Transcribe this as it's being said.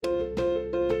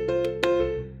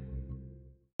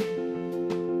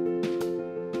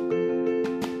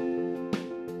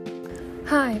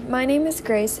Hi, my name is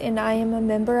Grace and I am a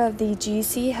member of the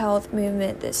GC Health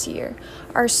movement this year.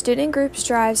 Our student group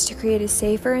strives to create a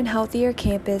safer and healthier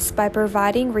campus by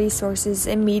providing resources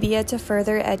and media to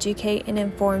further educate and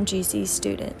inform GC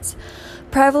students.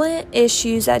 Prevalent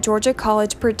issues at Georgia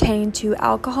College pertain to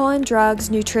alcohol and drugs,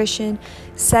 nutrition,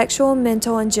 sexual,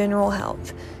 mental, and general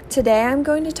health. Today I'm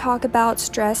going to talk about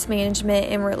stress management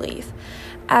and relief.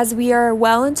 As we are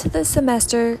well into the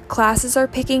semester, classes are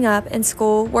picking up and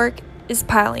schoolwork is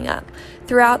piling up.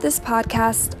 Throughout this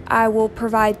podcast, I will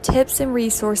provide tips and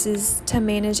resources to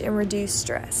manage and reduce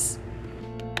stress.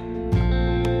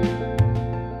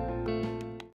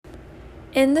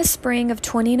 In the spring of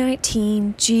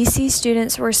 2019, GC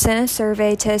students were sent a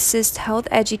survey to assist health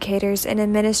educators and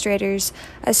administrators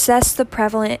assess the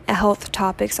prevalent health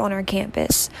topics on our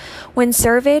campus. When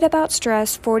surveyed about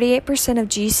stress, 48% of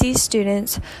GC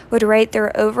students would rate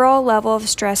their overall level of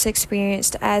stress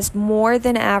experienced as more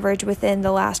than average within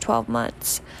the last 12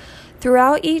 months.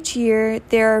 Throughout each year,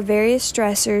 there are various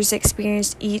stressors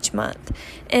experienced each month.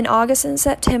 In August and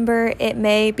September, it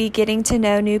may be getting to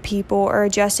know new people or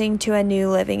adjusting to a new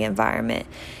living environment.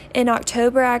 In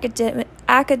October,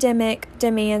 academic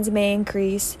demands may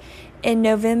increase. In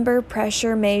November,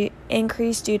 pressure may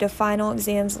increase due to final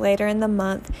exams later in the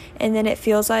month, and then it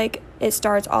feels like it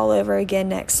starts all over again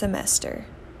next semester.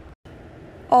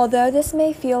 Although this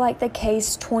may feel like the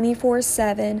case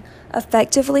 24/7,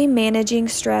 effectively managing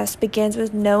stress begins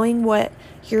with knowing what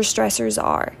your stressors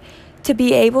are. To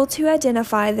be able to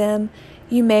identify them,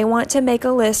 you may want to make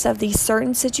a list of these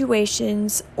certain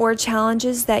situations or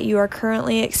challenges that you are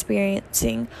currently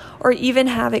experiencing or even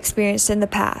have experienced in the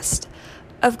past.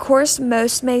 Of course,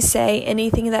 most may say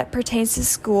anything that pertains to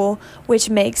school, which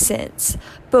makes sense.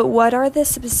 But what are the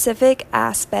specific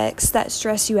aspects that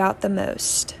stress you out the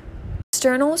most?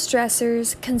 External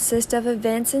stressors consist of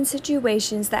events and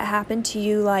situations that happen to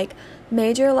you, like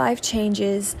major life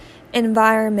changes,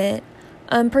 environment,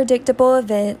 unpredictable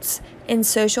events, and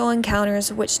social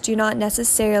encounters which do not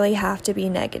necessarily have to be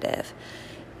negative.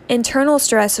 Internal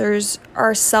stressors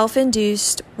are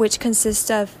self-induced, which consist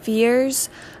of fears,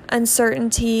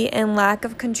 uncertainty, and lack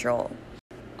of control.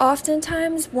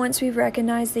 Oftentimes, once we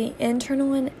recognize the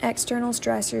internal and external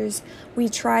stressors, we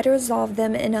try to resolve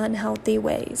them in unhealthy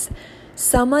ways.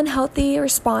 Some unhealthy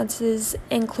responses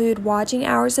include watching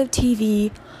hours of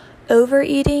TV,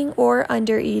 overeating or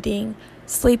undereating,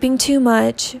 sleeping too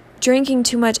much, drinking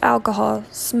too much alcohol,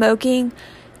 smoking,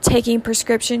 taking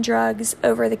prescription drugs,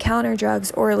 over-the-counter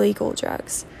drugs, or illegal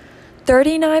drugs.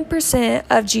 39%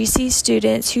 of GC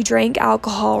students who drank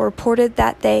alcohol reported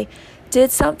that they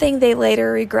did something they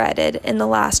later regretted in the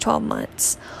last 12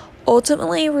 months.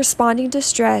 Ultimately, responding to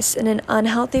stress in an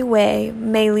unhealthy way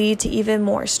may lead to even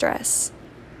more stress.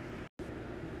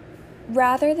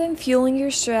 Rather than fueling your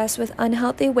stress with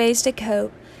unhealthy ways to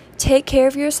cope, take care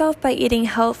of yourself by eating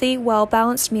healthy,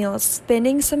 well-balanced meals,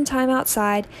 spending some time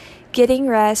outside, getting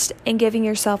rest, and giving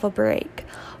yourself a break.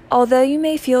 Although you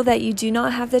may feel that you do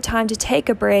not have the time to take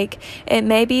a break, it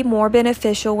may be more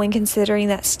beneficial when considering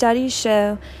that studies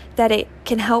show that it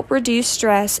can help reduce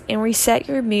stress and reset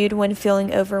your mood when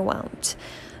feeling overwhelmed.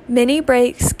 Many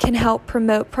breaks can help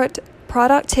promote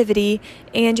productivity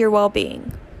and your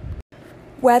well-being.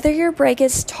 Whether your break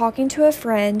is talking to a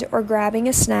friend or grabbing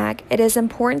a snack, it is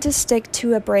important to stick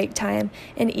to a break time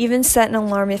and even set an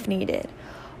alarm if needed.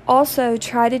 Also,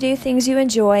 try to do things you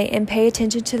enjoy and pay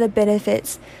attention to the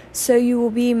benefits so you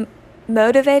will be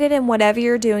motivated in whatever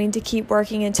you're doing to keep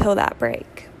working until that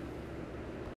break.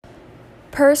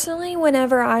 Personally,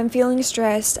 whenever I'm feeling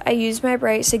stressed, I use my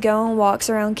breaks to go on walks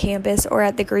around campus or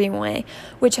at the Greenway,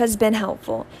 which has been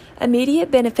helpful.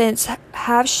 Immediate benefits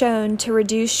have shown to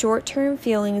reduce short-term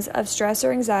feelings of stress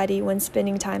or anxiety when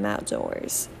spending time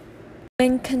outdoors.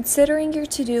 When considering your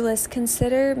to-do list,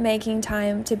 consider making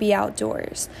time to be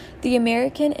outdoors. The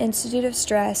American Institute of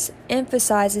Stress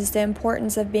emphasizes the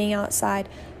importance of being outside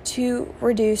to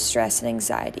reduce stress and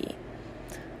anxiety.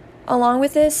 Along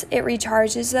with this, it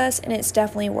recharges us and it's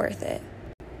definitely worth it.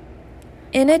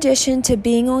 In addition to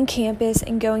being on campus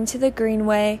and going to the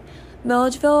Greenway,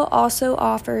 Milledgeville also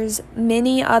offers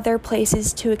many other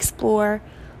places to explore,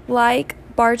 like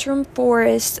Bartram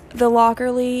Forest, the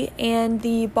Lockerly, and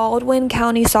the Baldwin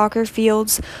County Soccer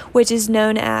Fields, which is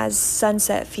known as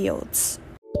Sunset Fields.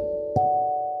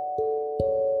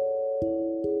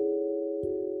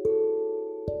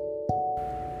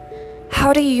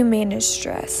 How do you manage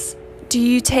stress? Do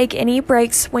you take any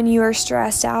breaks when you are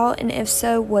stressed out, and if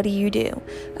so, what do you do?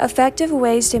 Effective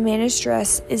ways to manage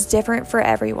stress is different for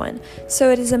everyone, so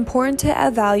it is important to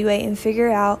evaluate and figure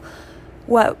out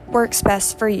what works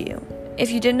best for you.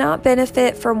 If you did not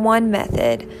benefit from one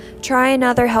method, try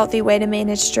another healthy way to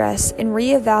manage stress and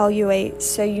reevaluate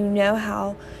so you know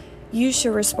how you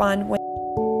should respond when.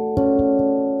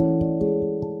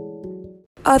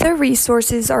 Other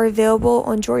resources are available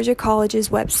on Georgia College's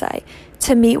website.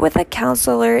 To meet with a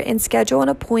counselor and schedule an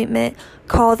appointment,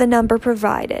 call the number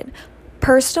provided.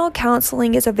 Personal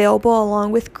counseling is available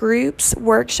along with groups,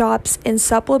 workshops, and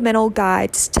supplemental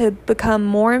guides to become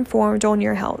more informed on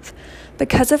your health.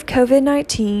 Because of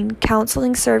COVID-19,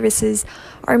 counseling services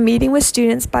are meeting with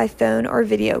students by phone or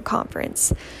video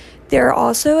conference. There are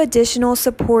also additional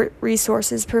support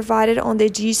resources provided on the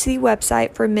GC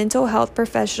website for mental health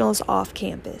professionals off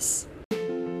campus.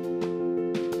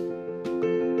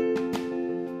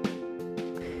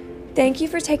 Thank you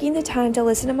for taking the time to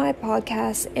listen to my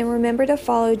podcast, and remember to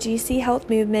follow GC Health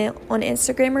Movement on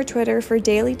Instagram or Twitter for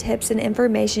daily tips and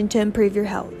information to improve your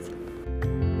health.